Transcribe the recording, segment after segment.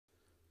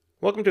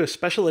Welcome to a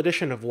special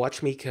edition of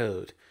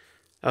WatchMeCode.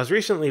 I was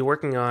recently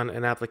working on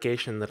an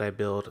application that I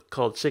built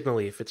called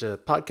Signaleaf. It's a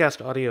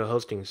podcast audio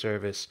hosting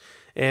service.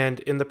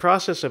 And in the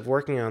process of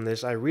working on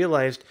this, I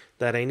realized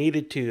that I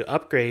needed to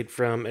upgrade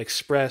from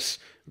Express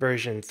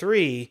version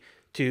 3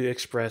 to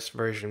Express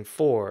version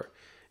 4.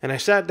 And I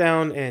sat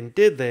down and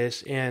did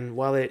this, and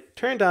while it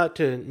turned out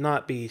to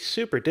not be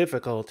super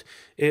difficult,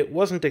 it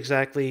wasn't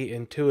exactly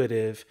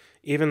intuitive,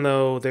 even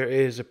though there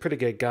is a pretty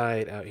good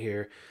guide out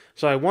here.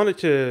 So I wanted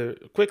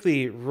to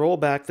quickly roll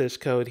back this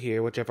code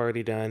here, which I've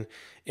already done,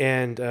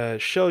 and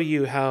show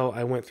you how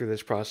I went through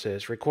this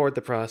process, record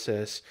the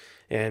process,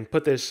 and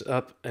put this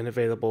up and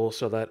available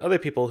so that other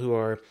people who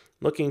are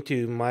looking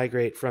to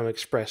migrate from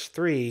Express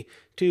 3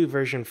 to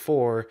version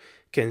 4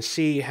 can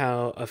see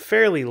how a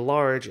fairly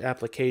large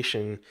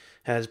application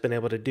has been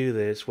able to do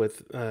this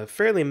with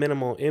fairly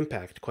minimal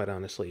impact, quite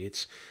honestly.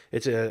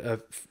 It's a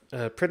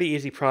pretty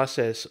easy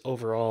process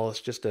overall.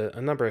 It's just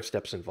a number of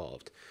steps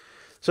involved.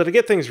 So to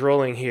get things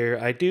rolling here,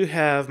 I do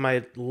have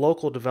my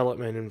local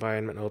development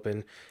environment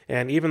open,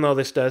 and even though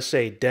this does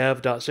say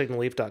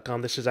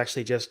dev.signaleaf.com, this is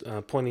actually just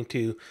pointing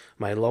to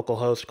my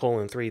localhost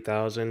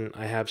 :3000.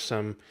 I have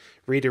some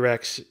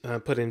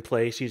redirects put in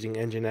place using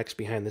Nginx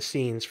behind the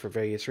scenes for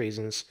various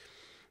reasons,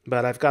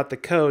 but I've got the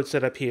code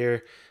set up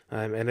here,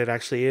 and it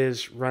actually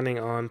is running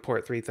on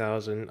port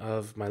 3000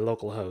 of my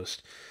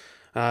localhost.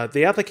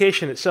 The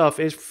application itself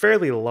is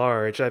fairly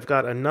large. I've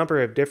got a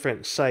number of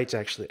different sites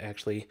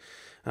actually.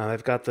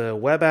 I've got the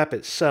web app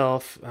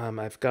itself.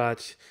 I've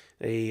got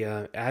a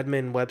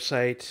admin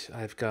website.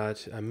 I've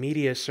got a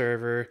media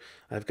server.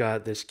 I've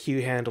got this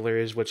queue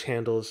handlers, which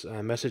handles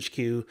message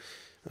queue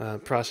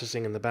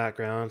processing in the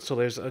background. So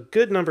there's a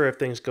good number of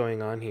things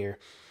going on here.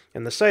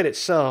 And the site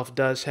itself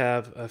does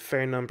have a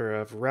fair number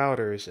of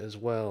routers as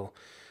well.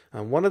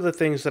 One of the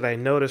things that I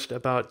noticed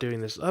about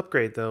doing this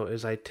upgrade, though,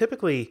 is I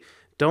typically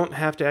don't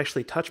have to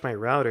actually touch my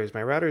routers.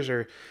 My routers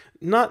are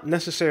not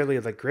necessarily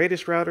the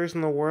greatest routers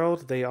in the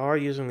world. They are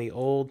using the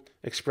old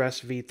Express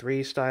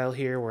v3 style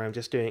here, where I'm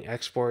just doing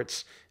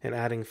exports and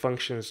adding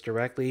functions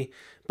directly.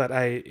 But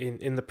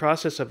in the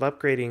process of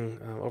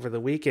upgrading over the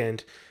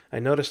weekend, I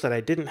noticed that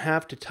I didn't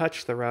have to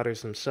touch the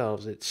routers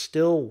themselves. It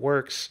still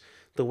works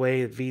the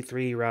way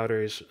v3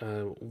 routers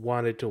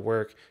wanted to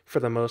work for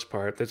the most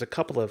part. There's a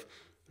couple of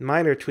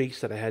minor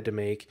tweaks that I had to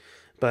make,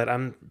 but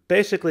I'm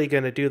basically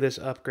going to do this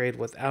upgrade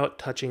without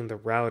touching the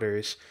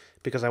routers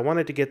because I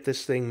wanted to get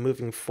this thing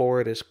moving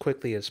forward as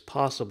quickly as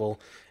possible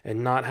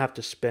and not have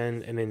to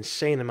spend an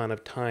insane amount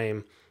of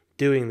time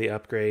doing the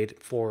upgrade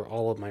for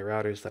all of my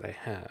routers that I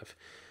have.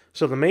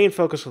 So the main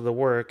focus of the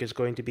work is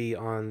going to be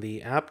on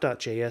the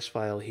app.js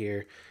file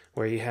here,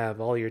 where you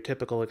have all your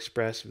typical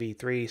Express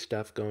v3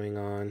 stuff going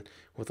on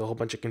with a whole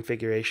bunch of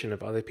configuration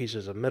of other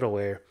pieces of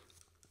middleware.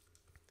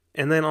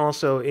 And then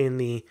also in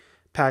the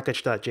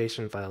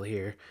package.json file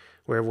here,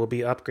 where we'll be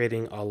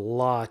upgrading a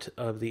lot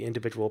of the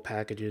individual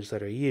packages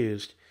that are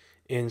used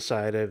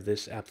inside of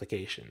this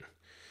application.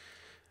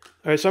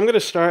 All right, so I'm going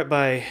to start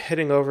by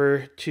heading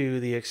over to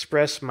the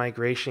Express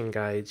migration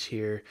guides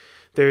here.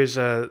 There's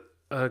a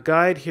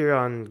guide here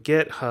on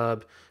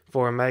GitHub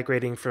for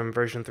migrating from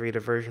version 3 to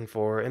version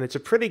 4, and it's a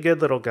pretty good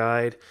little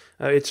guide.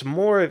 It's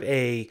more of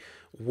a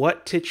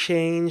what to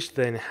change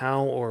than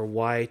how or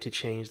why to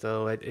change,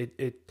 though.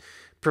 It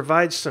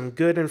provides some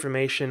good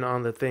information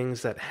on the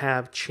things that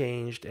have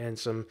changed and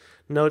some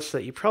notes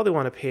that you probably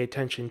want to pay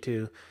attention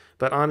to.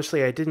 But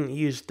honestly, I didn't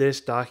use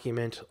this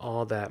document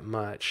all that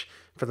much.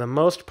 For the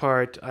most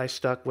part, I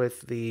stuck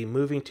with the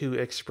Moving to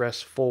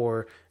Express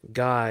 4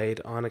 guide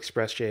on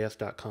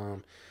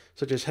expressjs.com.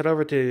 So just head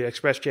over to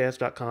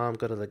expressjs.com,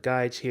 go to the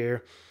guides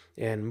here,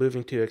 and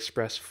Moving to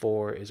Express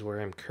 4 is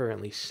where I'm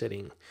currently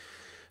sitting.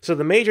 So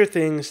the major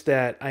things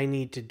that I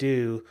need to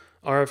do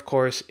are, of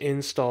course,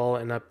 install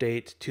and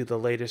update to the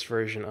latest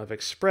version of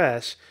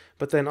Express,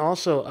 but then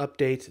also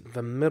update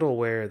the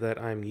middleware that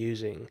I'm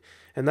using.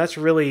 And that's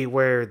really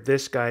where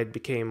this guide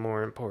became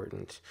more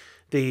important.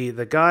 The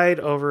guide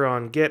over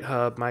on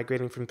GitHub,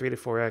 migrating from 3 to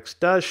 4x,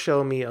 does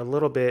show me a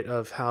little bit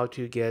of how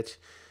to get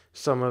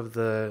some of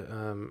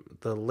the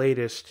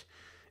latest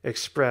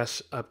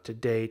Express up to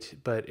date,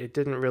 but it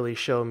didn't really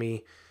show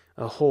me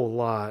a whole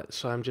lot,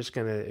 so I'm just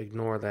going to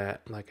ignore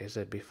that, like I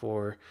said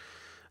before.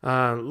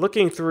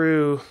 Looking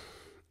through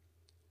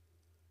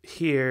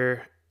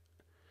here,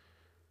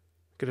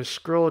 I'm going to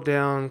scroll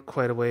down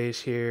quite a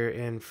ways here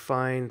and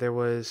find there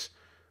was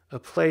a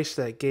place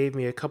that gave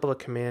me a couple of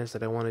commands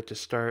that I wanted to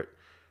start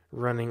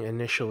running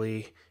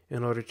initially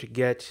in order to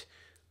get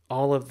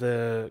all of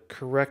the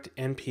correct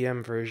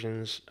NPM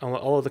versions,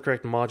 all of the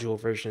correct module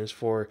versions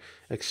for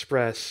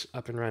Express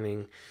up and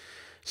running.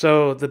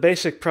 So the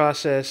basic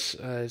process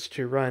is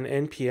to run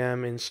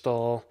npm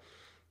install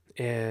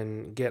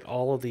and get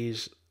all of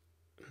these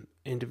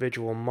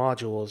individual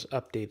modules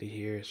updated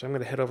here. So I'm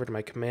going to head over to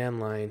my command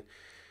line,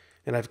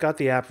 and I've got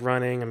the app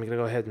running. I'm going to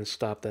go ahead and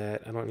stop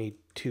that. I don't need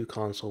two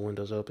console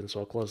windows open,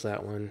 so I'll close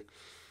that one.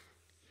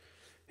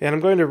 And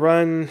I'm going to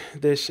run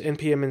this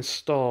npm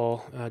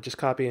install, just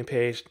copy and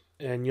paste.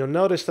 And you'll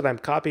notice that I'm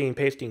copying and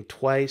pasting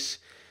twice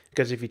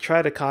because if you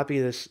try to copy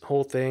this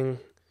whole thing,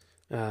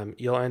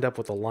 you'll end up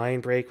with a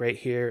line break right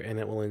here, and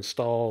it will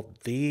install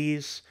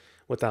these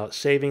without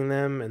saving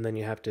them, and then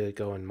you have to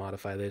go and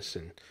modify this.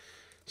 And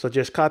so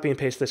just copy and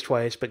paste this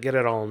twice, but get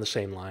it all in the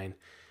same line.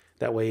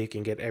 That way you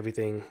can get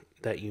everything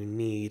that you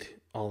need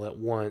all at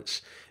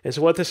once. And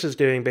so what this is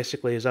doing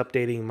basically is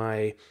updating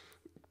my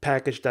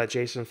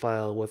package.json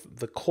file with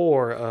the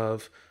core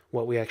of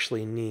what we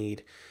actually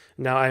need.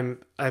 Now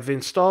I've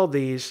installed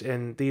these,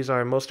 and these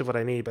are most of what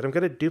I need, but I'm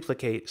going to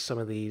duplicate some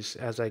of these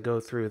as I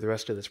go through the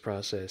rest of this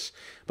process.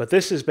 But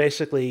this is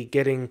basically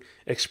getting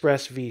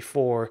Express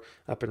v4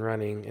 up and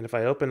running. And if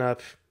I open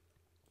up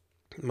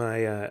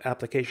my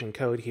application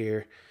code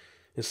here,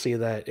 you'll see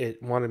that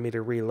it wanted me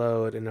to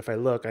reload. And if I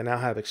look, I now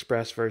have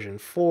Express version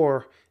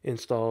 4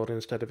 installed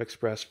instead of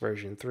Express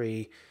version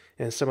 3.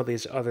 And some of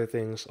these other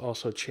things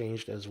also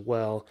changed as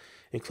well,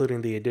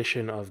 including the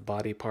addition of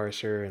body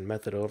parser and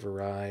method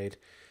override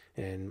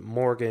and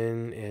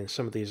Morgan and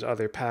some of these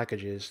other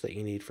packages that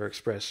you need for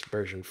Express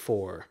version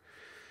 4.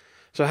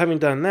 So having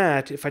done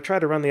that, if I try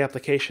to run the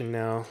application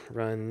now,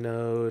 run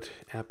node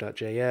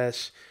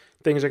app.js,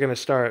 things are going to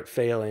start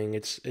failing.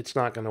 It's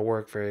not going to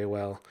work very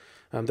well.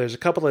 There's a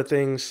couple of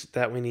things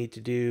that we need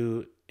to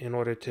do in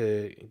order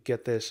to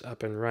get this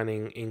up and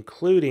running,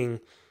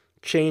 including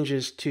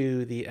changes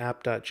to the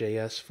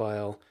app.js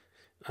file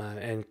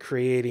and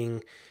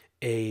creating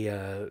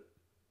a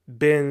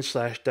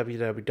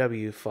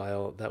bin/www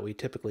file that we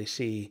typically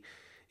see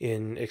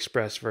in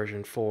Express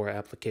version 4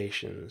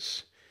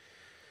 applications.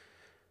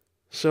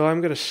 So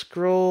I'm going to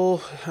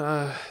scroll.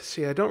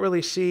 See, I don't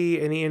really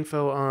see any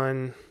info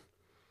on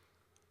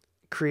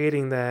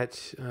creating that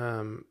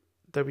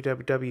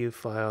www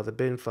file, the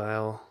bin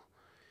file,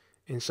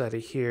 inside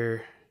of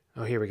here.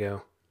 Oh, here we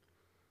go.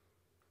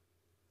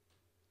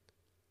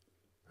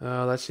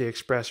 That's the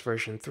Express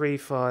version 3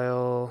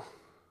 file,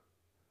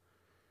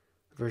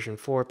 version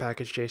 4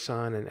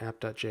 package.json, and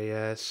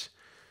app.js.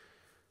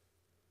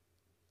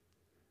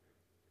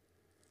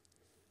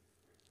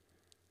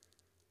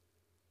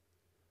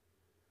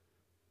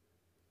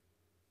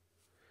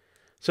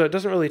 So it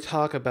doesn't really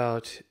talk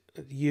about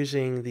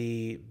using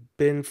the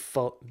bin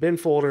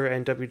folder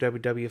and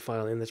www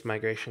file in this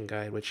migration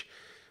guide, which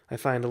I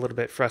find a little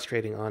bit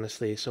frustrating,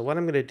 honestly. So what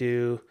I'm going to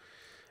do,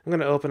 I'm going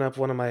to open up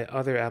one of my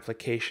other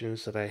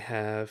applications that I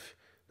have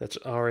that's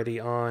already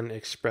on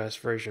Express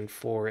version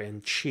 4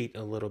 and cheat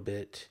a little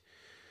bit.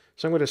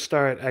 So I'm going to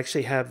start, I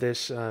actually have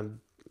this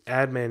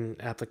admin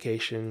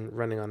application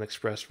running on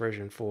Express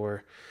version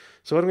 4.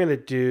 So what I'm going to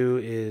do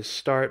is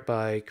start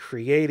by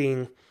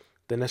creating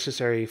the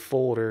necessary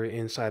folder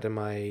inside of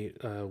my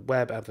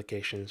web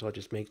application. So I'll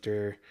just make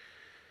their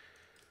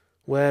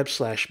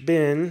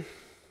web/bin,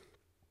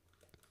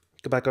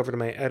 go back over to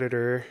my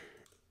editor,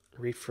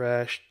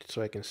 refresh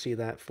so I can see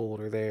that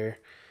folder there.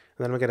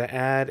 And then I'm going to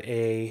add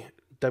a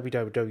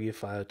www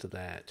file to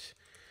that.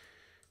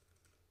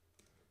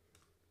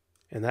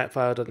 And that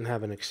file doesn't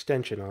have an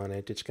extension on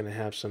it. It's going to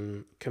have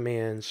some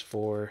commands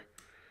for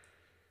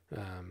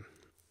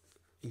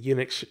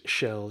Unix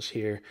shells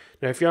here.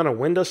 Now, if you're on a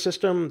Windows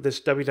system, this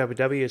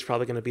www is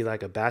probably going to be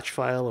like a batch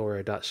file or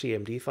a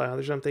 .cmd file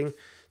or something.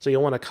 So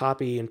you'll want to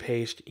copy and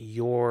paste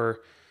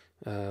your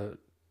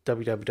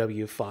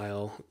www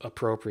file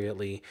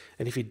appropriately.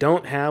 And if you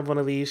don't have one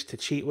of these to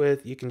cheat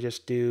with, you can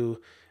just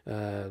do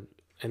an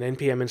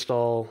npm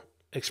install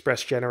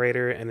express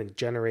generator and then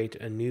generate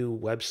a new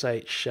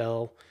website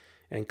shell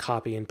and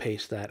copy and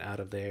paste that out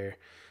of there.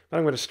 But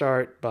I'm going to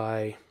start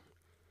by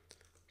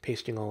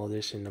pasting all of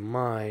this into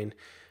mine.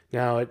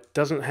 Now, it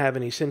doesn't have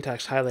any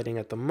syntax highlighting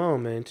at the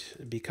moment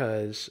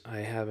because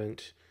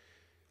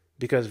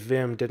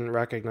Vim didn't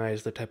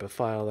recognize the type of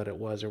file that it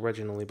was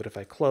originally. But if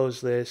I close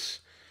this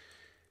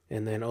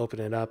and then open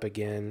it up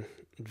again,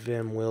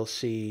 Vim will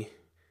see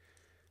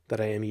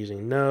that I am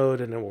using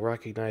Node, and it will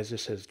recognize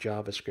this as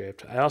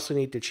JavaScript. I also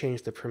need to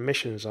change the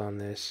permissions on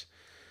this.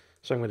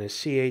 So I'm going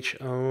to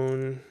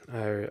chown,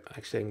 or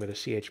actually I'm going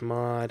to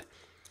chmod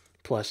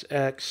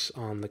 +x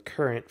on the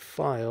current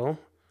file.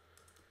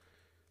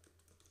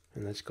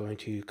 And that's going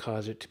to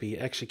cause it to be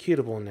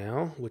executable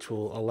now, which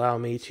will allow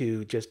me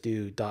to just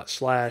do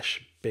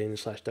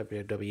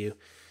 ./bin/www,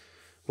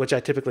 which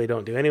I typically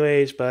don't do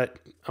anyways, but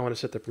I want to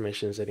set the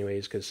permissions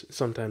anyways because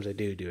sometimes I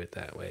do it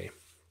that way.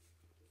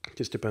 It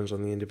just depends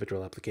on the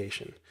individual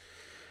application.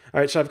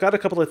 All right, so I've got a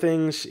couple of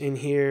things in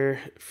here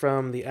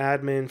from the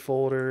admin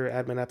folder,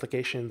 admin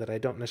application that I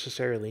don't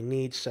necessarily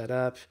need set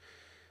up.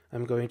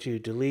 I'm going to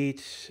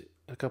delete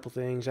a couple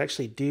things. I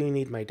actually do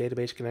need my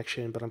database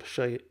connection, but I'll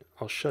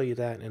show you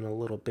that in a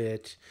little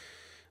bit.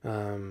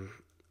 I'm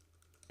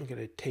going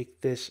to take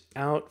this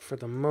out for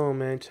the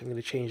moment. I'm going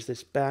to change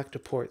this back to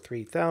port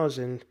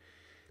 3000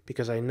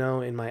 because I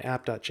know in my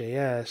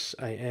app.js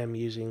I am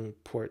using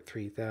port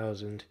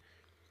 3000.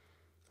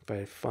 If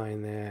I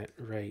find that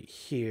right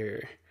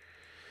here.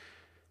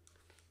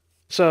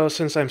 So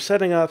since I'm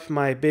setting up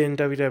my bin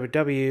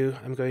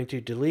www, I'm going to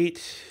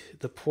delete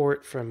the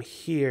port from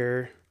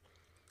here,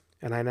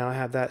 and I now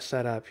have that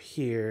set up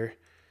here.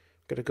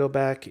 I'm going to go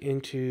back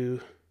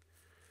into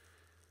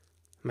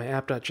my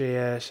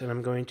app.js, and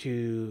I'm going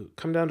to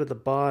come down to the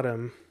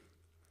bottom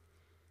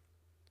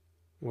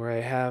where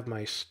I have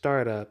my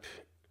startup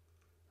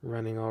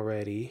running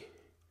already.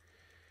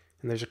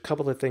 And there's a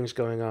couple of things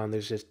going on.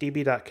 There's this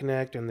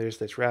db.connect and there's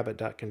this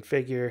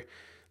rabbit.configure.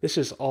 This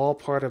is all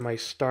part of my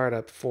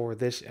startup for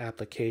this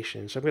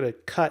application. So I'm going to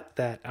cut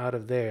that out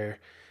of there,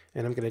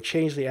 and I'm going to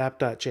change the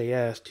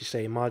app.js to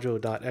say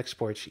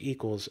module.exports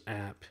equals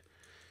app.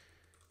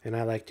 And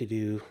I like to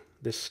do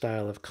this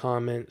style of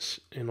comments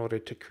in order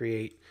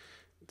to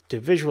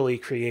visually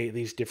create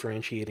these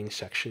differentiating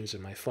sections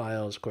in my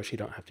files. Of course, you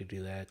don't have to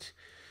do that.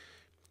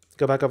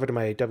 Go back over to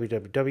my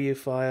www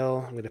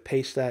file. I'm going to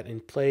paste that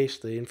in place,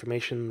 the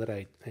information that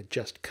I had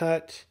just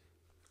cut.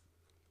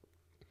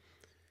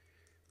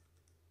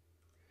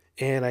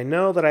 And I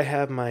know that I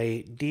have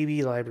my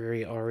DB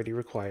library already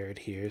required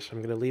here, so I'm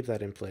going to leave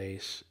that in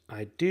place.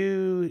 I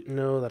do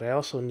know that I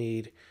also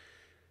need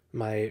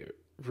my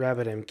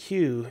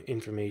RabbitMQ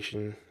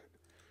information.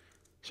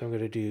 So I'm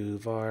going to do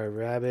var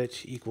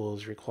rabbit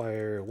equals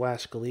require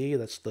wascally.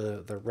 That's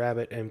the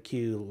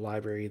RabbitMQ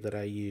library that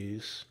I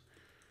use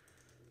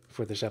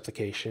for this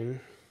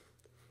application.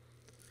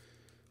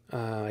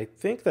 I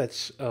think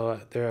that's,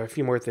 there are a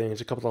few more things,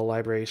 a couple of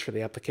libraries for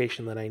the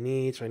application that I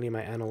need. So I need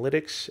my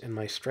analytics and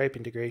my Stripe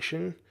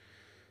integration.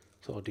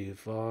 So I'll do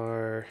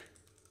var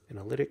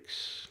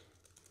analytics.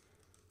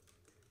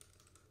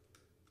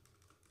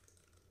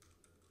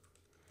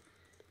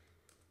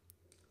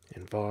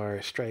 And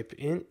var Stripe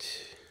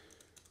int.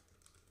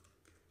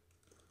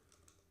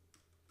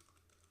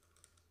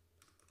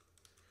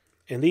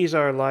 And these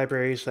are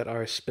libraries that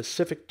are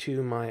specific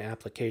to my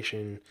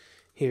application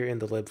here in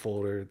the lib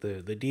folder.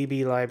 The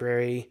DB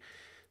library,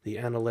 the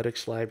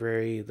analytics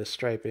library, the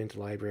Stripe int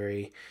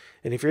library.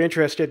 And if you're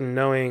interested in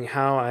knowing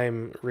how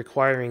I'm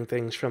requiring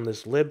things from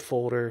this lib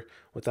folder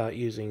without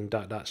using ..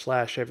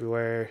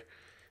 everywhere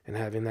and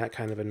having that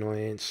kind of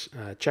annoyance,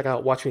 check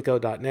out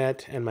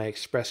WatchMeCode.net and my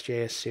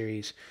ExpressJS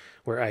series,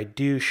 where I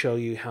do show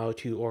you how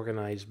to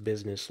organize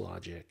business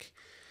logic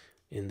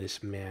in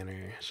this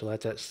manner. So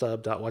that's at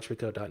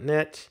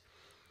sub.watchmecode.net.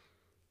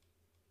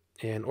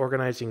 And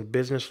organizing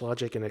business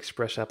logic in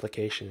Express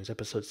applications,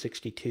 episode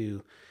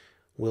 62,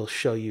 will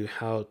show you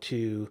how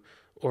to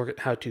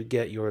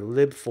get your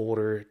lib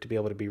folder to be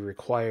able to be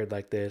required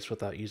like this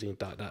without using ..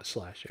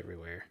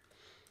 everywhere.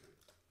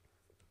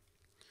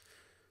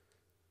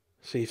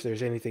 See if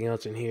there's anything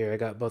else in here. I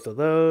got both of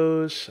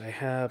those. I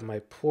have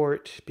my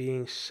port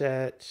being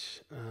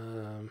set.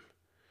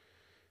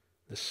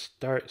 The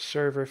start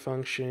server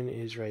function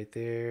is right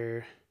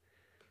there.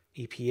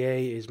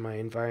 EPA is my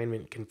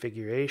environment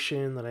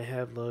configuration that I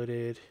have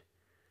loaded.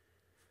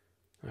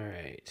 All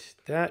right,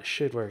 that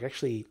should work.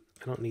 Actually,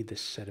 I don't need this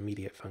set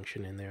immediate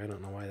function in there. I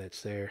don't know why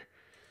that's there.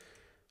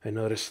 I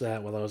noticed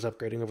that while I was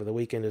upgrading over the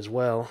weekend as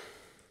well.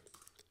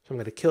 So I'm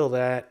going to kill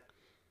that.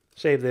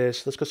 Save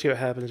this. Let's go see what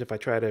happens if I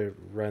try to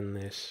run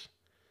this.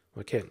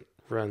 Well, I can't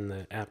run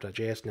the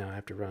app.js now. I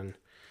have to run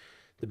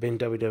the bin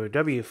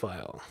www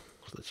file.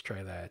 So let's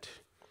try that.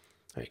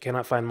 All right,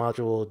 cannot find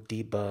module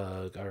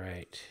debug. All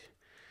right.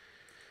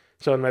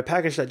 So in my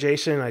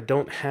package.json, I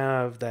don't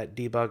have that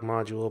debug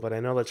module, but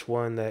I know that's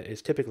one that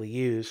is typically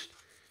used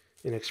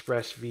in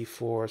Express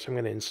v4, so I'm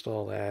going to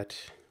install that.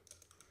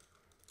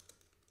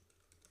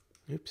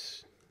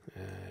 Oops.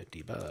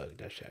 Debug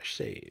 --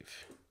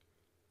 save.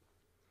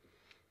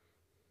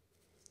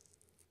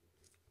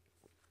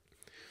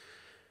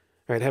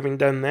 All right, having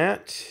done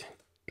that,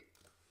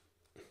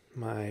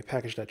 my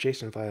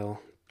package.json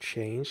file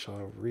changed, so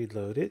I'll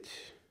reload it.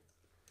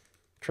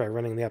 Try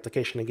running the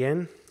application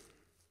again.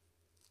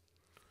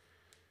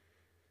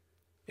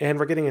 And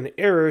we're getting an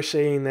error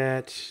saying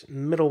that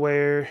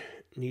middleware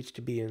needs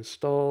to be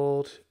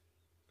installed,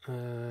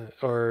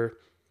 or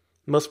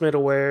most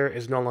middleware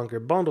is no longer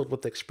bundled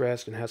with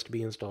Express and has to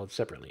be installed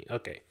separately.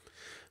 Okay,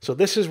 so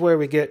this is where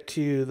we get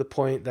to the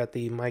point that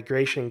the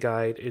migration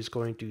guide is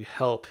going to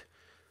help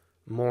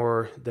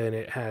more than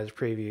it has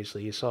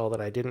previously. You saw that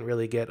I didn't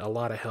really get a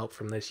lot of help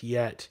from this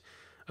yet,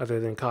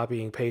 other than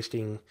copying and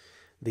pasting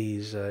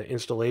these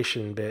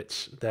installation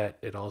bits that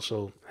it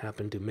also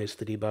happened to miss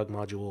the debug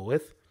module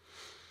with.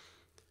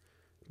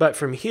 But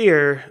from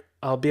here,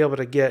 I'll be able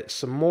to get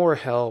some more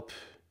help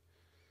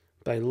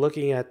by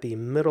looking at the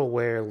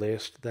middleware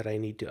list that I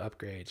need to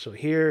upgrade. So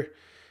here,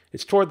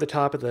 it's toward the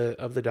top of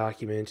the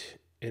document.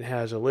 It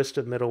has a list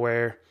of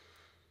middleware,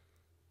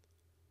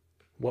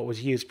 what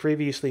was used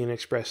previously in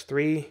Express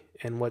 3,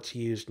 and what's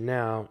used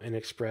now in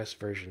Express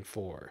version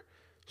 4.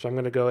 So I'm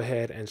going to go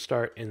ahead and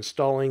start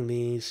installing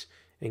these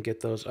and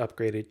get those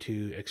upgraded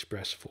to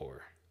Express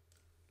 4.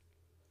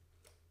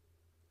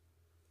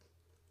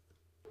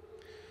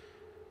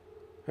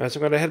 All right, so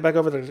I'm going to head back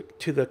over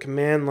to the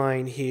command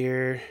line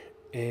here,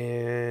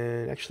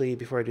 and actually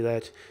before I do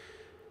that,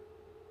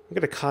 I'm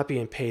going to copy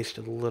and paste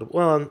a little.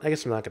 Well, I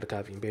guess I'm not going to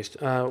copy and paste.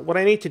 What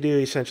I need to do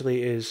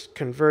essentially is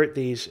convert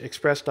these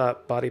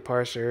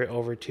express.bodyParser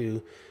over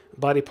to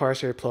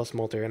bodyParser plus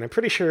Multer, and I'm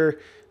pretty sure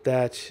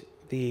that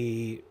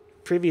the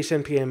previous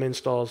npm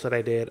installs that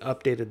I did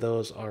updated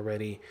those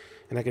already.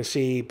 And I can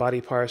see body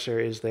parser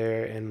is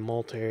there and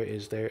multer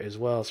is there as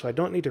well. So I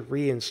don't need to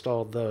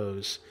reinstall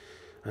those.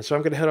 So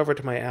I'm going to head over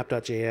to my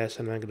app.js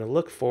and I'm going to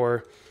look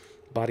for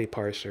body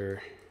parser,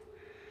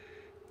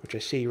 which I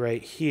see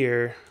right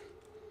here.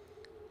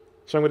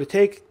 So I'm going to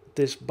take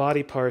this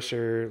body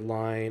parser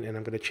line and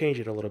I'm going to change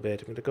it a little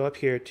bit. I'm going to go up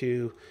here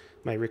to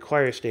my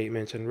require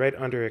statements, and right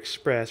under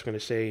express, I'm going to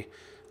say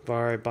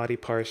var body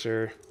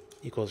parser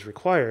equals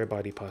require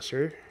body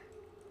parser.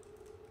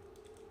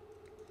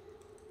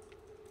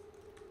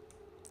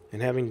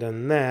 And having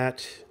done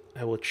that,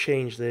 I will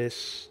change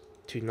this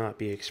to not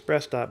be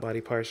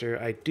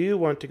express.bodyParser. I do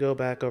want to go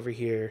back over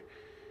here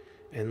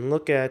and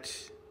look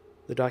at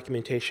the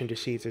documentation to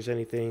see if there's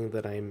anything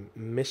that I'm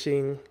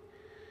missing.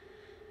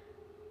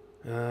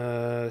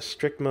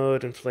 Strict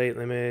mode, inflate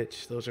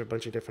limit, those are a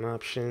bunch of different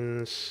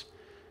options.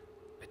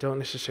 I don't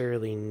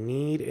necessarily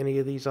need any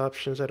of these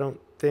options, I don't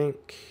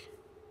think.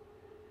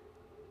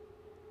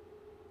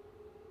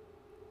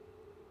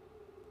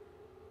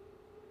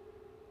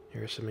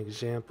 Here are some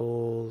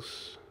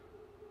examples.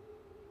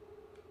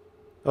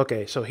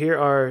 Okay, so here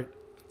are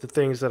the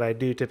things that I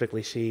do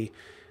typically see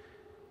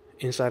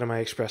inside of my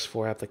Express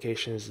 4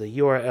 applications: the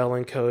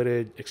URL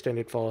encoded,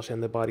 extended false,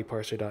 and the body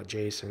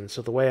parser.json.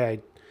 So the way I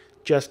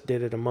just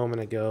did it a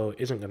moment ago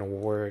isn't going to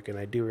work, and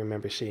I do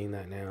remember seeing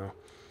that now.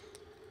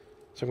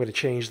 So I'm going to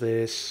change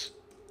this,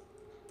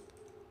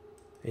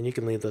 and you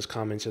can leave those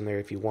comments in there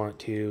if you want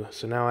to.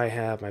 So now I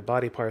have my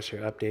body parser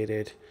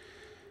updated.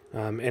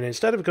 And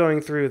instead of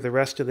going through the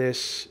rest of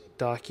this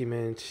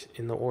document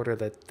in the order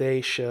that they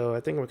show,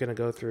 I think we're going to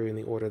go through in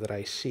the order that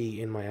I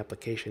see in my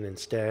application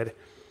instead.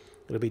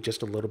 It'll be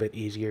just a little bit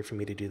easier for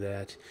me to do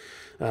that.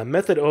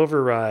 Method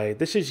override.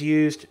 This is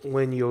used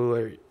when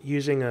you're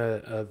using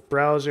a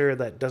browser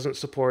that doesn't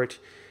support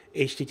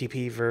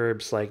HTTP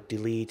verbs like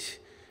delete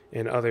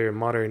and other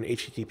modern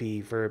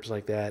HTTP verbs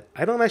like that.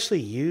 I don't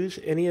actually use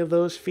any of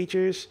those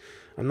features.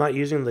 I'm not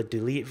using the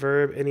delete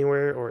verb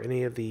anywhere or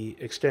any of the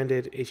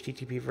extended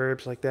HTTP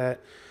verbs like that.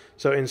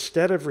 So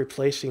instead of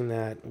replacing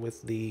that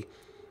with the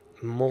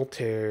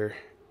multer,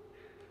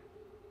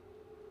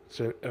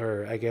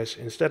 or I guess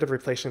instead of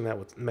replacing that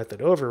with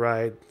method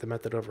override, the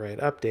method override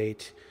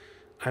update,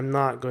 I'm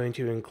not going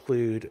to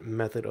include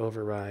method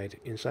override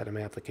inside of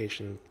my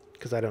application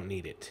because I don't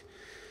need it.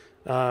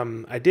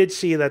 I did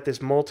see that this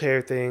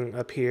multer thing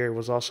up here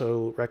was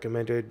also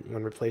recommended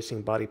when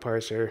replacing body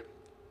parser.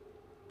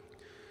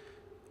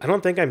 I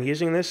don't think I'm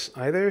using this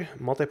either,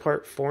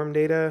 multi-part form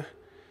data,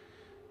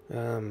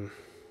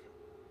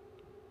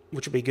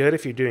 which would be good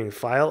if you're doing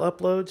file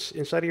uploads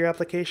inside of your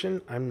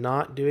application. I'm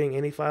not doing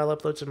any file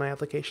uploads in my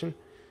application,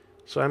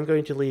 so I'm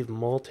going to leave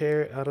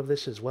multer out of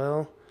this as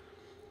well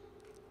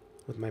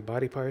with my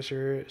body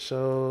parser.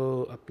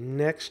 So up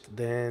next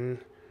then,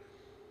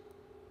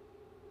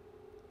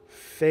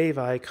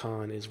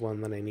 favicon is one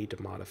that I need to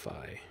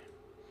modify.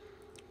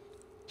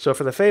 So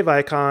for the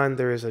favicon,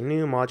 there is a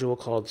new module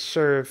called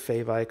serve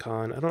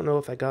favicon. I don't know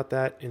if I got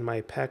that in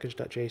my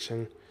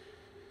package.json.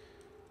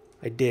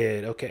 I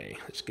did. Okay,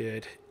 that's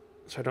good.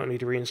 So I don't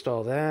need to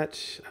reinstall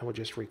that. I will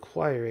just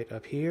require it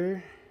up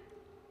here.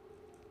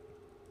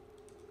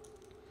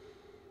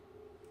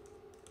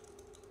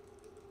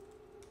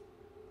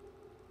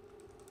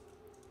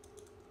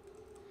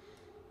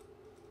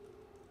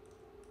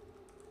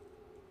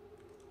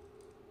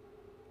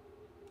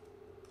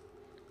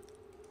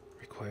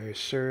 Require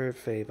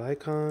serve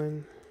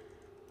favicon.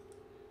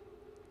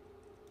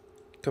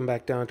 Come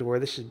back down to where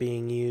this is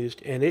being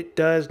used, and it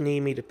does need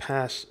me to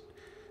pass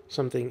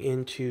something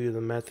into the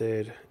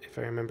method, if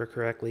I remember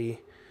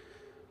correctly.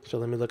 So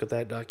let me look at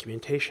that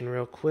documentation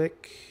real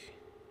quick.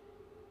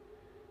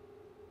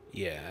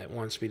 Yeah, it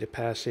wants me to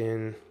pass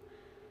in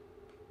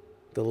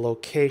the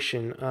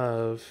location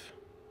of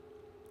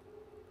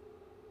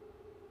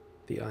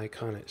the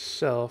icon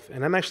itself,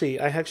 and I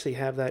actually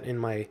have that in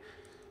my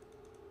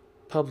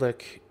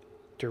public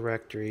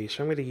directory,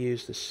 so I'm going to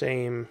use the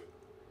same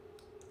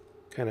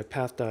kind of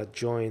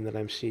path.join that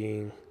I'm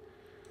seeing,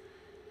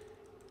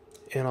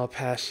 and I'll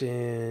pass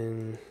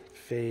in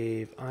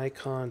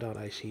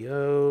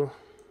favicon.ico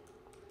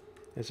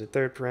as a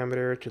third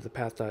parameter to the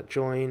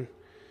path.join,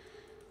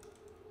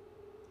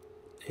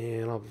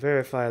 and I'll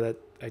verify that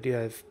I do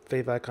have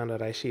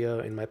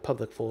favicon.ico in my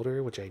public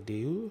folder, which I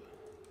do.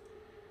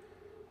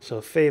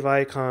 So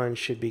favicon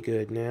should be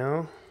good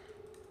now.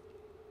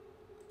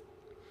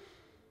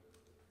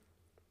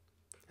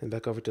 And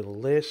back over to the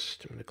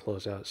list. I'm going to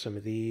close out some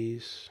of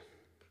these.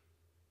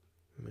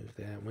 Move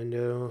that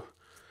window.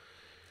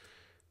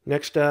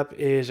 Next up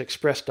is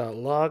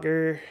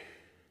express.logger,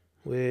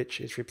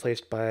 which is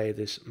replaced by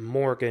this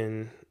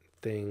Morgan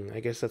thing. I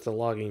guess that's a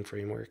logging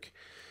framework.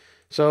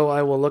 So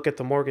I will look at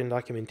the Morgan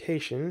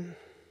documentation,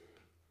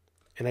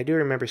 and I do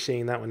remember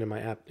seeing that one in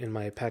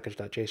my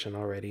package.json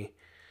already.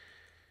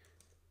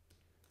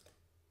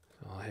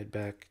 So I'll head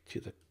back to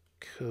the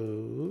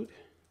code.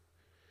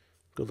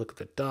 Go look at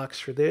the docs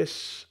for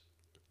this.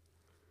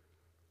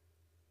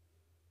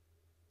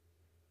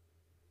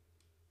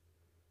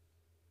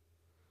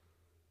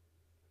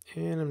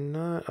 And I'm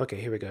not, okay,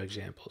 here we go,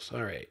 examples.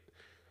 All right.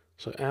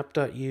 So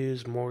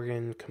app.use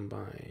Morgan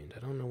combined. I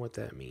don't know what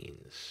that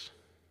means.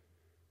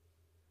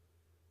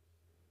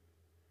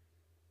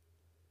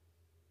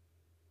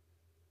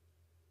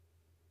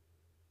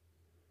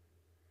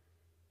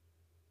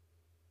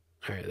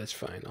 All right, that's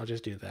fine. I'll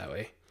just do it that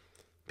way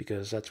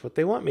because that's what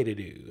they want me to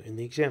do in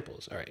the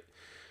examples. All right.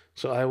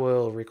 So I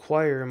will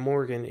require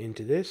Morgan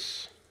into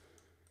this.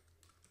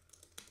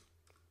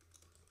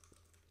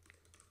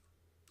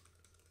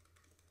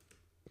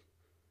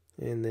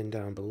 And then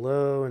down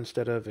below,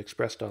 instead of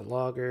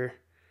express.logger,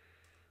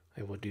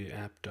 I will do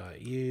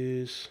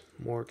app.use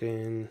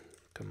Morgan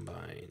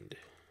combined.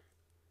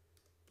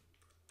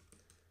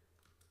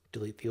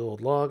 Delete the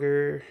old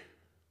logger.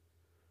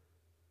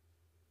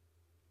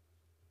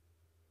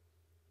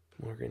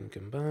 Morgan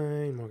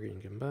combine,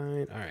 Morgan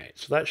combine. All right,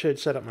 so that should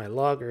set up my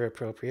logger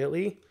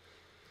appropriately.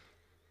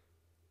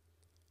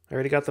 I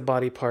already got the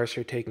body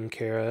parser taken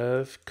care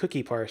of.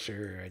 Cookie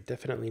parser, I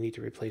definitely need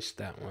to replace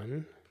that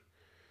one.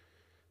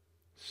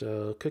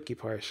 So cookie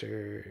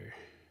parser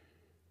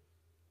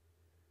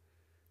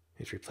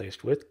is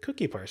replaced with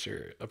cookie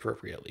parser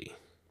appropriately.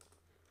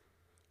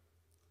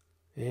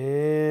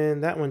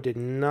 And that one did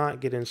not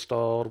get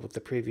installed with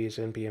the previous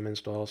npm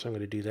install, so I'm going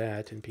to do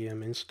that.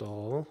 npm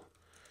install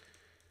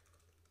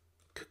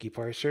cookie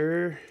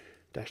parser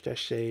 --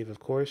 save, of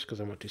course, because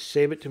I want to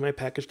save it to my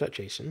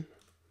package.json.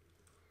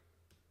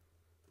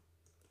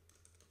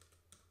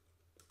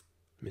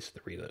 Missed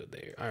the reload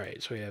there. All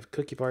right, so we have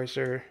cookie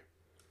parser.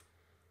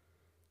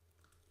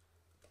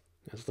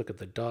 Let's look at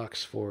the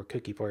docs for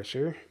cookie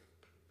parser.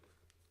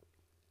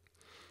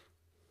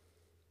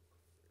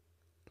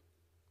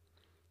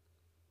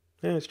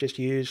 And let's just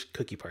use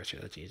cookie parser.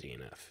 That's easy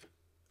enough.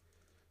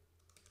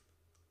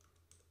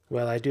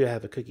 Well, I do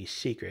have a cookie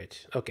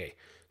secret. Okay,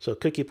 so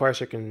cookie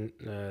parser can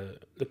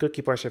the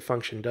cookie parser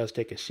function does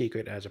take a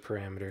secret as a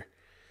parameter.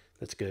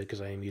 That's good because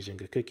I am using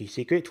a cookie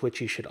secret,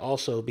 which you should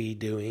also be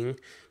doing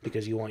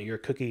because you want your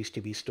cookies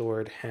to be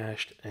stored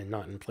hashed and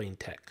not in plain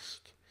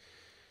text.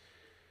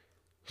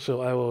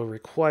 So I will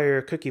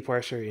require cookie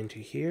parser into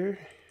here.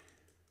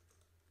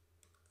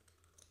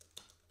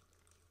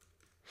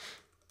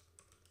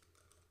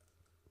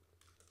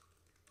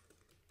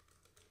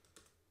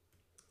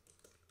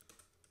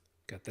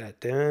 Got that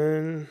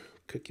done.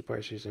 Cookie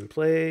parser is in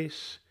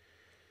place.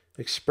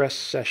 Express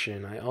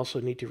session, I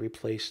also need to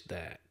replace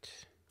that.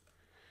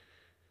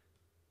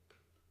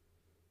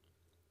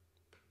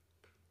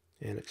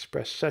 And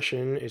express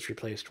session is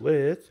replaced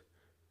with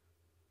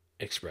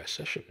express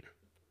session.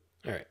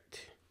 All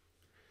right.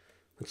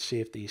 Let's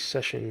see if the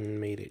session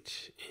made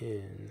it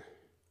in.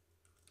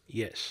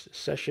 Yes, the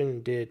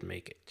session did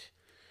make it.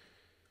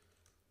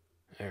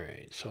 All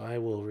right, so I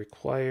will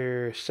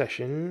require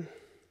session.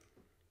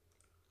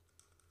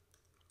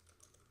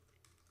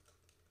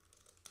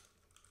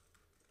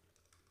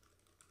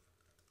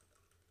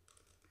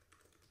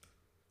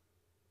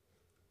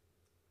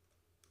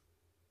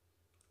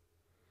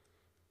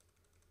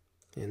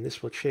 And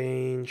this will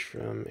change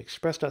from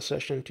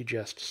express.session to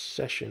just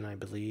session, I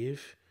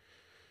believe.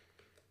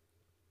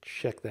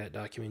 Check that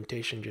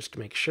documentation just to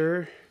make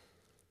sure.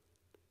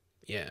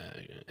 Yeah,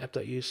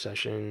 app.use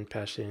session,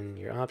 pass in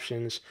your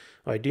options.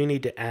 Oh, I do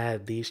need to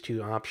add these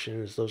two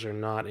options. Those are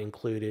not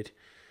included.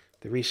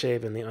 The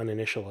resave and the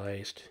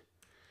uninitialized.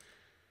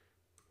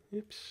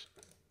 Oops.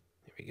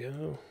 There we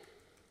go.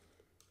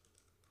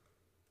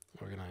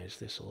 Organize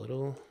this a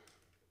little.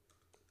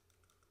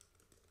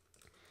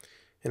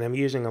 And I'm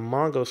using a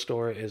Mongo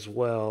store as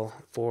well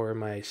for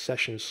my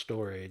session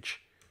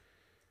storage.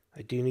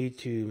 I do need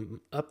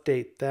to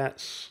update that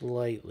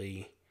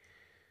slightly.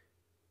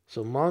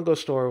 So Mongo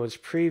store was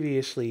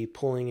previously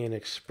pulling in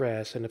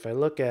Express, and if I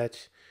look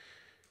at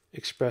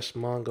Express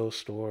Mongo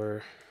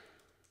store,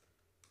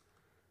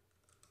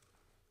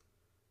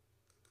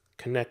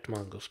 Connect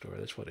Mongo store,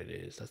 that's what it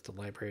is. That's the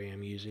library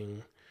I'm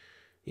using.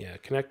 Yeah,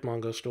 Connect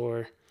Mongo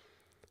store.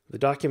 The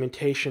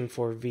documentation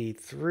for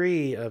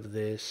v3 of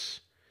this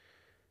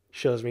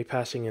shows me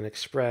passing in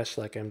Express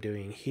like I'm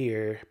doing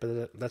here,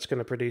 but that's going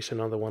to produce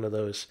another one of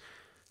those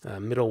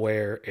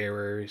middleware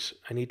errors.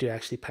 I need to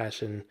actually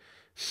pass in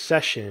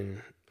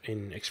session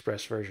in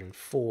Express version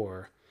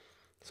 4.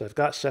 So I've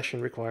got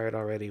session required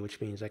already, which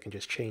means I can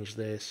just change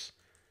this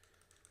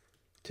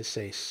to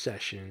say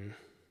session.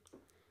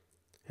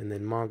 And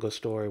then Mongo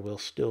store will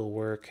still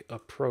work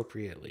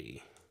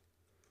appropriately.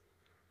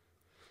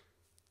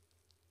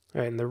 All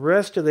right, and the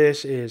rest of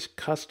this is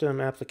custom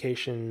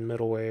application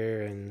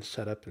middleware and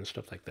setup and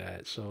stuff like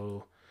that.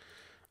 So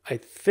I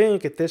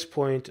think at this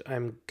point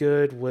I'm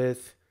good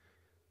with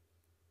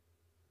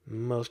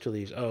most of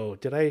these. Oh,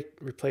 did I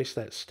replace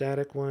that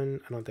static one?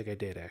 I don't think I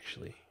did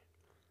actually.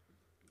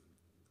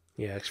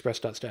 Yeah,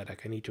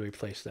 express.static. I need to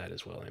replace that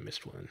as well. I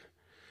missed one.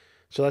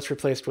 So that's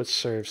replaced with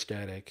serve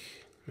static.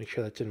 Make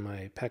sure that's in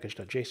my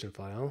package.json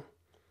file,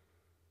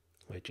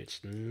 which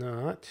it's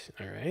not.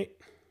 All right.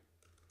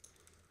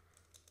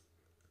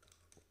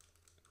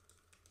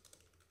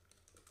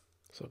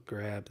 So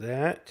grab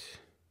that.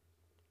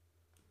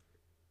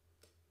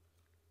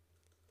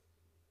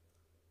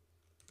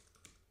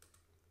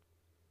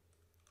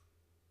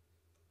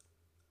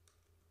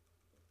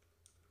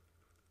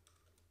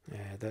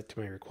 that to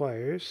my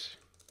requires.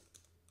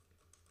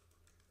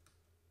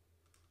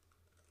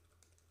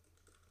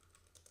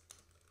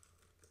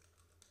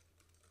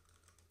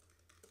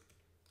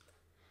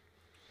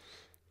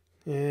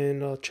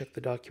 And I'll check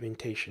the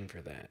documentation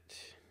for that.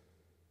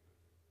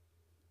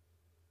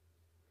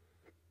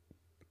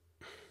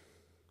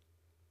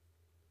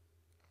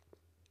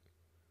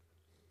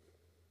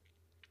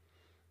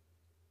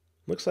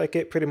 Looks like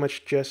it pretty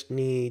much just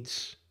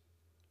needs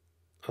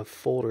a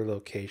folder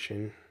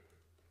location.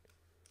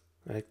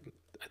 I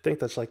think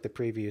that's like the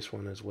previous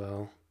one as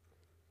well.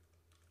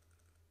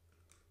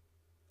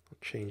 I'll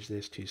change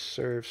this to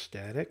serve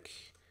static.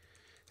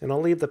 And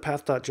I'll leave the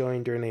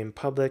path.join dir name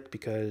public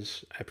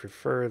because I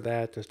prefer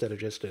that instead of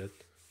just a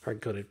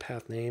hard-coded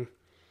path name.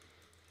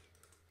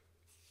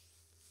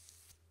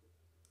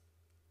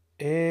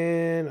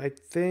 And I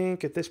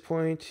think at this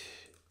point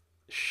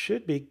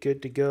should be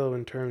good to go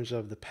in terms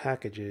of the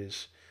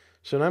packages.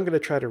 So now I'm going to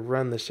try to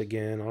run this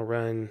again. I'll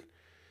run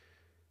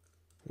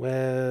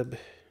web,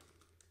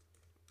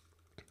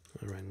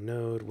 I'll run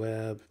node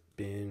web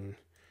bin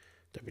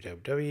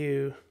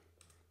www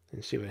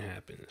and see what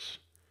happens.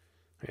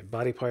 All right,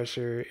 body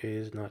parser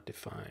is not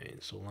defined.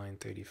 So line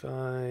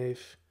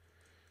 35.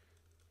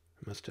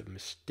 I must have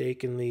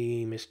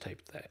mistakenly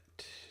mistyped that.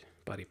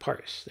 Body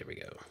parse, there we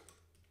go.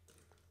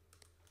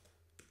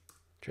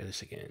 Try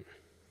this again.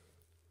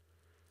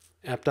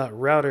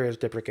 App.router is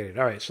deprecated.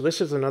 All right, so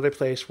this is another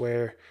place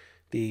where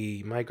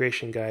the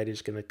migration guide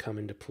is going to come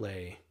into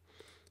play.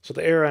 So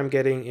the error I'm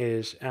getting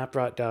is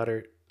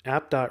app.router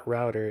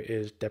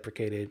is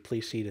deprecated.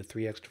 Please see the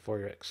 3x to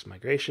 4x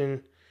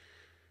migration,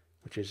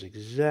 which is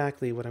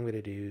exactly what I'm going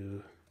to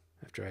do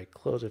after I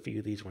close a few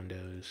of these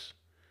windows.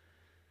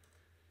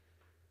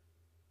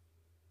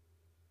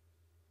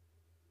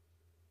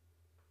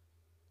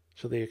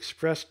 So the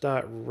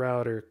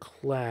express.router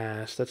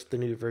class, that's the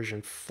new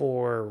version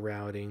 4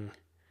 routing.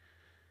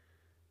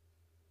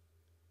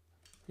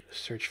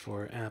 Search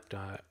for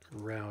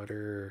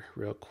app.router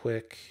real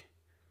quick.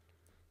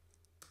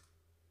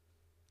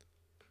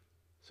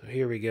 So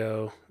here we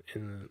go.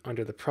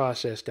 Under the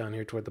process down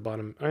here toward the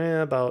bottom,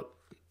 about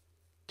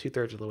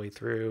 2/3 of the way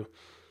through.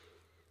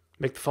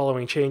 Make the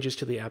following changes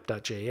to the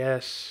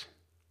app.js.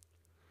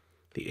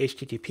 The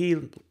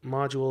HTTP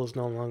module is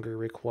no longer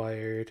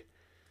required.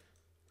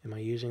 Am I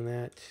using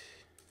that?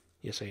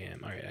 Yes, I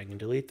am. All right, I can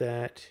delete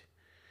that.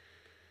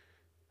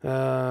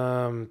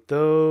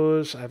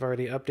 Those I've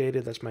already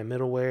updated. That's my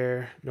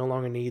middleware. No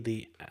longer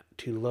need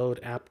to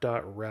load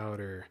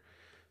app.router.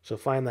 So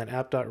find that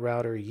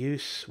app.router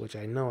use, which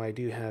I know I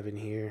do have in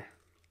here.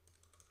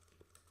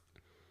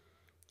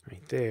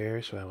 Right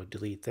there, so I will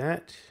delete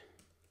that.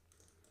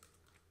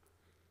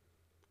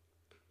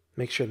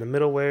 Make sure the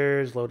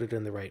middleware is loaded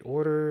in the right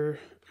order.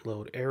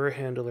 Load error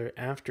handler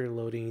after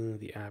loading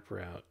the app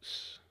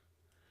routes.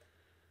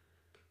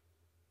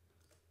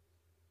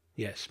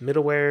 Yes,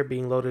 middleware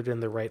being loaded in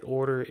the right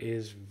order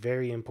is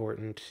very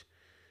important.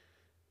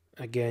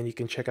 Again, you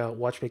can check out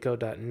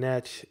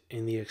WatchMeCode.net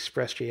in the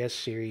ExpressJS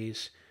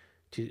series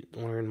to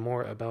learn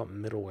more about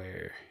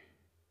middleware.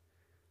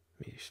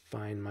 Let me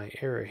find my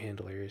error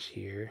handlers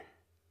here.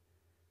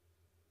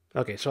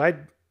 Okay, so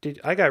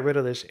I got rid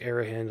of this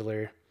error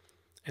handler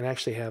and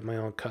actually have my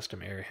own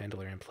custom error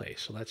handler in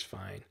place, so that's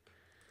fine.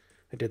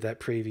 I did that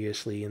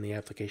previously in the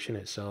application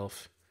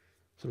itself.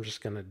 So I'm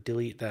just going to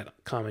delete that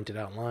commented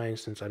out line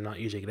since I'm not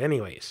using it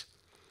anyways.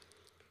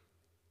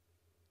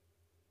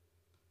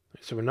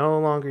 So we no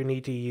longer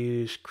need to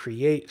use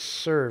create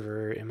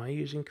server. Am I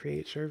using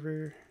create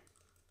server?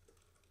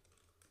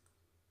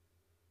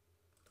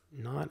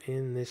 Not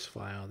in this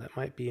file. That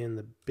might be in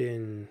the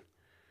bin.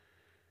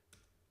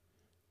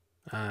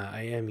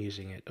 I am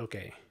using it.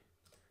 Okay.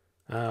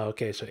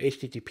 Okay, so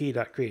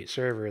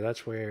http.createServer,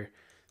 that's where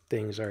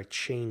things are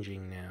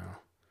changing now.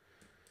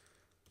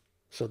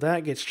 So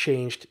that gets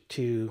changed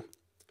to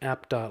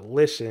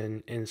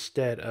app.listen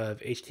instead of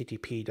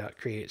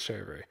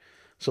http.createServer.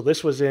 So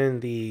this was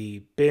in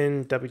the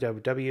bin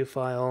www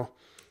file,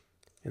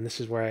 and this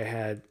is where I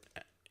had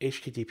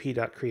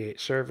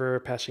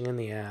http.createServer passing in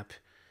the app.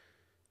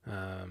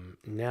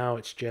 Now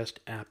it's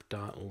just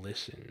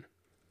app.listen.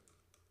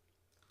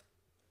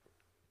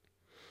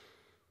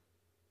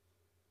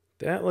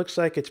 That looks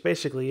like it's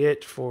basically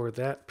it for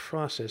that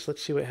process.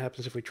 Let's see what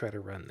happens if we try to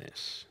run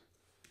this.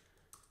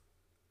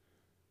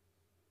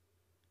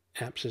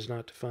 Apps is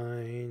not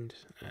defined.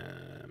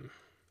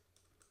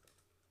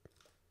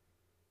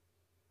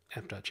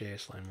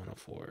 App.js line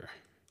 104.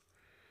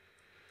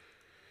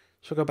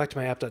 So go back to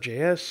my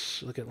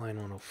app.js, look at line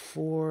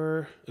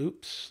 104.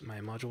 Oops, my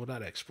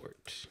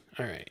module.export.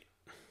 All right,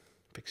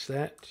 fix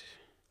that.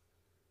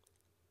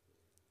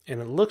 And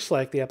it looks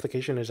like the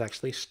application is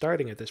actually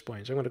starting at this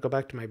point. So I'm going to go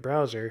back to my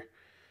browser,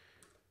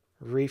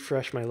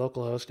 refresh my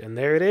localhost, and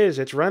there it is.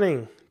 It's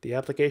running. The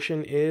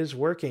application is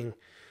working.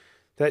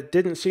 That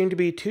didn't seem to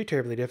be too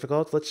terribly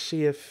difficult. Let's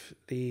see if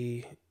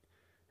the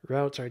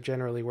routes are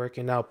generally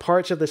working. Now,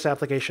 parts of this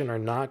application are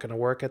not going to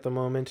work at the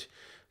moment.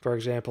 For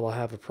example, I'll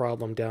have a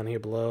problem down here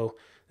below,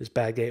 this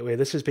bad gateway.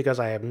 This is because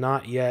I have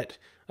not yet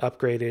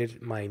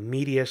upgraded my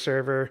media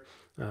server.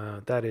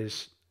 That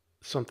is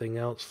something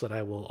else that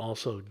I will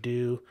also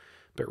do.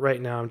 But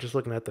right now I'm just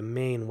looking at the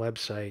main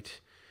website,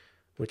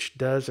 which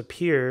does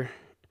appear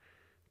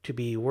to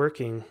be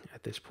working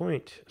at this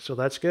point. So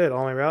that's good.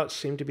 All my routes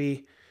seem to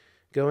be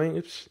going.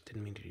 Oops,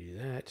 didn't mean to do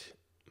that.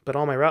 But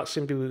all my routes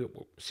seem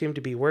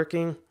to be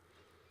working.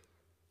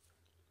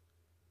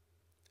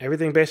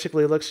 Everything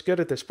basically looks good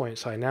at this point.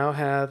 So I now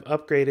have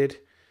upgraded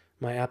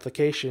my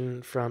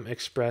application from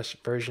Express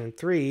version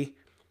 3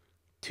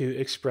 to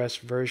Express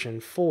version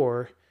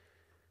 4,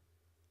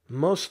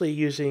 mostly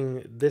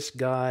using this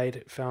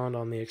guide found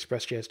on the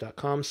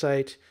expressjs.com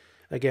site.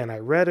 Again, I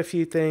read a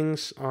few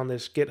things on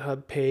this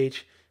GitHub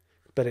page,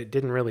 but it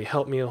didn't really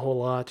help me a whole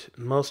lot.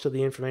 Most of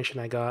the information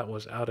I got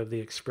was out of the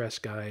Express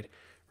guide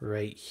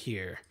right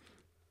here.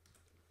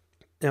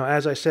 Now,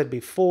 as I said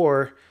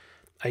before,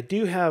 I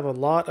do have a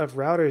lot of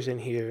routers in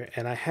here,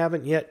 and I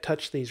haven't yet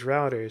touched these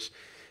routers.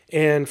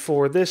 And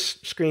for this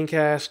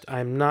screencast,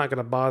 I'm not going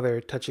to bother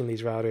touching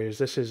these routers.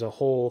 This is a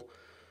whole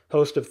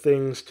host of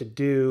things to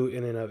do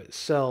in and of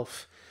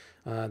itself.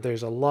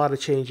 There's a lot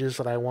of changes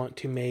that I want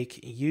to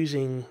make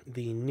using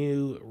the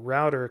new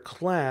router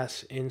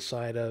class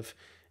inside of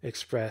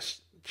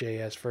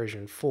ExpressJS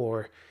version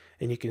 4.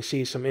 And you can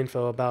see some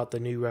info about the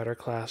new router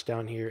class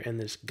down here in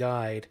this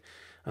guide.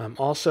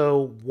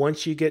 Also,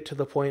 once you get to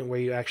the point where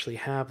you actually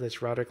have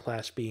this router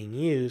class being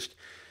used,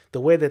 the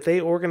way that they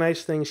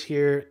organize things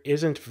here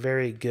isn't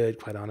very good,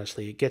 quite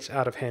honestly. It gets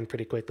out of hand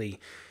pretty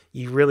quickly.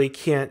 You really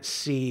can't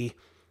see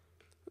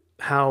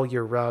how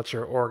your routes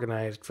are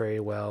organized very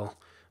well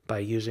by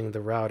using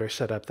the router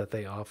setup that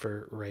they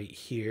offer right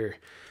here.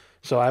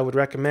 So I would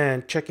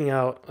recommend checking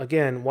out,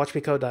 again,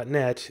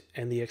 WatchMeCode.net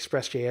and the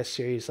ExpressJS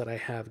series that I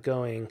have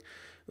going.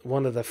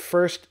 One of the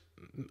first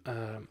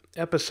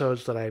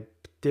episodes that I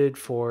did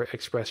for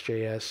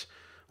ExpressJS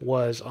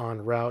was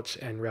on routes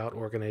and route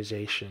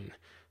organization.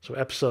 So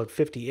episode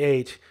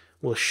 58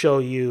 will show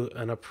you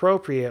an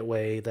appropriate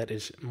way that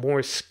is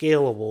more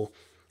scalable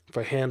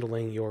for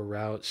handling your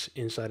routes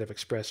inside of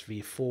Express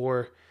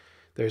v4.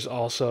 There's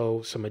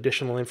also some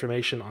additional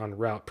information on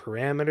route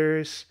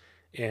parameters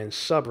and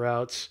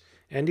subroutes,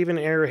 and even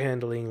error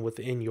handling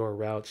within your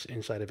routes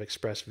inside of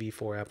Express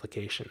v4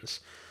 applications.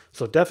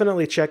 So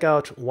definitely check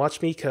out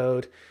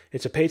WatchMeCode.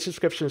 It's a paid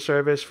subscription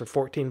service for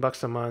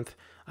 $14 a month.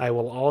 I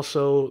will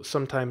also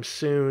sometime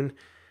soon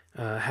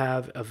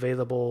have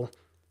available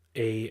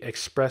a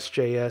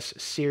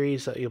ExpressJS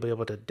series that you'll be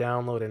able to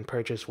download and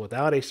purchase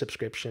without a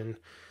subscription.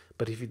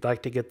 But if you'd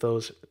like to get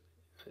those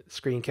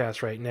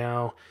screencasts right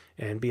now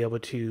and be able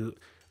to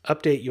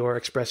update your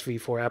Express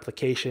v4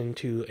 application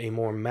to a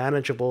more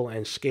manageable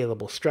and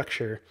scalable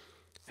structure,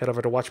 head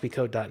over to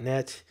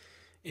watchmecode.net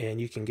and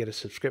you can get a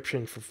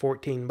subscription for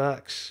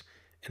 $14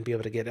 and be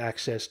able to get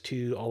access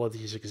to all of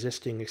these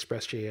existing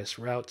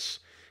ExpressJS routes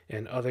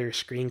and other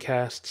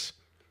screencasts.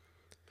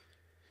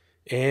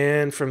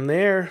 And from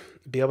there,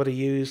 be able to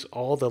use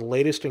all the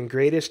latest and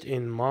greatest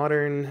in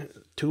modern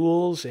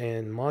tools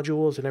and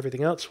modules and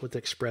everything else with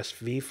Express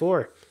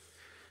v4.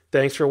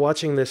 Thanks for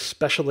watching this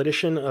special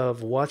edition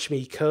of Watch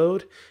Me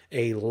Code,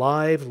 a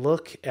live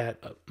look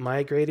at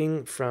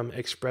migrating from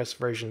Express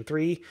version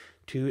 3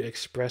 to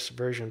Express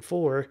version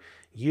 4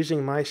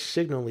 using my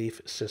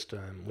SignalLeaf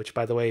system, which,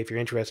 by the way, if you're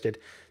interested,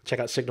 check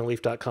out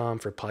signalleaf.com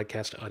for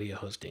podcast audio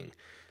hosting.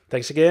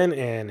 Thanks again,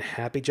 and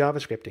happy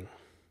JavaScripting.